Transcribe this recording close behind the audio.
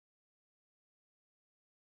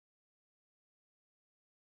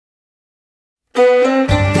Was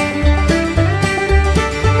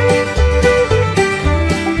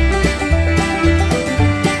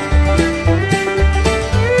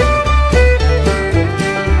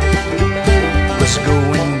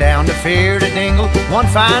going down the fair to Dingle one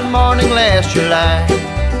fine morning last July.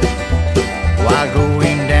 While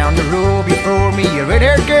going down the road before me, a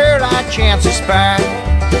red-haired girl I chanced to spy.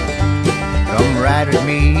 Come ride with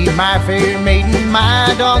me, my fair maiden,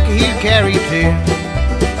 my donkey he'll carry too.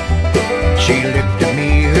 She looked at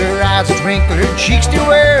me, her eyes twinkled, her cheeks to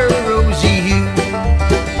wear a rosy hue.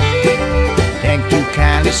 Thank you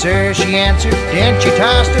kindly, sir, she answered, then she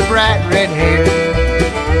tossed her bright red hair.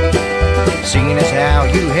 Seeing as how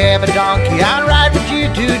you have a donkey, I'll ride with you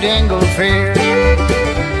to Dingle Fair.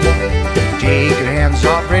 Take your hands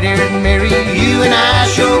off, red-haired Mary, you and I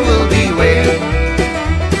sure will be wed.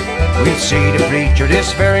 We'll see the preacher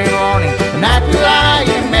this very morning, the night we lie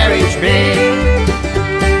in marriage bed.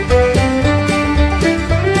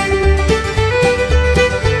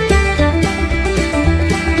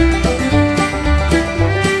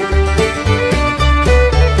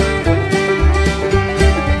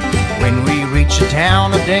 When we reached the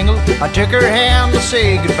town of Dingle, I took her hand to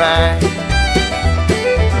say goodbye.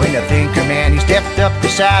 When the thinker man, he stepped up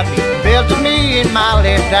beside me, belted me in my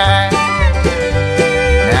left eye.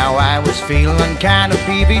 Now I was feeling kind of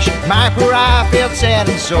peevish, my poor eye felt sad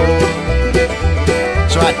and sore.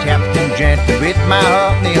 So I tapped him gently with my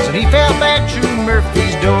hobnails, and he fell back through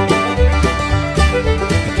Murphy's door.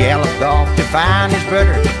 He galloped off to find his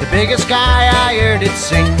brother, the biggest guy I heard it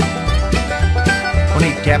sing. When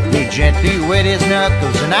he tapped me gently with his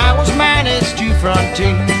knuckles, and I was minus 2 front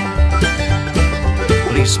teeth.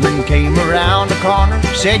 Policeman came around the corner,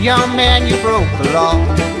 said, "Young man, you broke the law."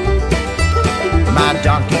 My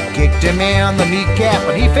donkey kicked him in the kneecap,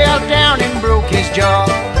 and he fell down and broke his jaw.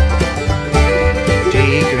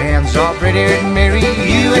 Take your hands off, red-haired Mary,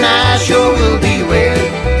 you and I sure will be wed.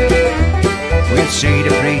 We'll see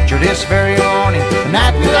the preacher this very morning, the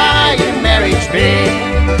night we lie in marriage bed.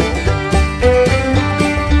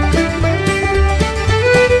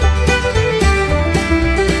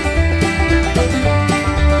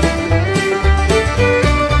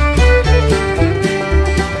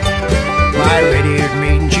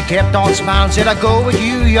 Kept on smiling, said, "I go with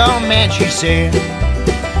you, young man," she said.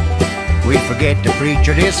 We forget the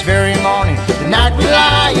preacher this very morning, the night we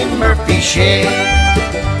lie in Murphy's shed.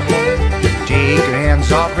 Take your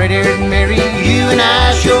hands off, red-haired Mary, you and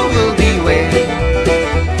I sure will be wed.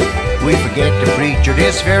 We forget the preacher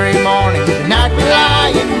this very morning, the night we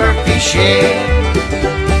lie in Murphy's shed.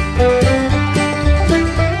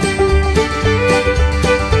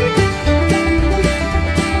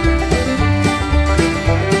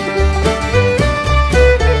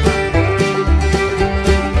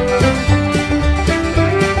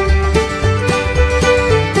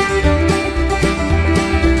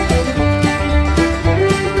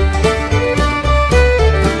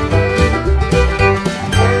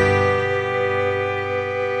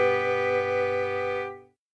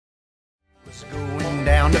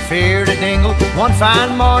 Down the fair to Dingle one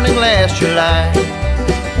fine morning last July.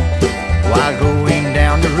 While going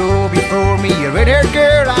down the road before me, a red-haired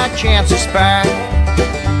girl I chanced to spy.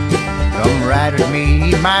 Come ride with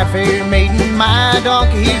me, my fair maiden, my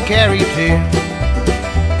donkey he'll carry too.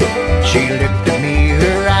 She looked at me,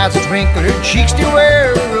 her eyes twinkled, her cheeks to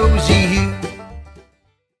wear a rosy hue.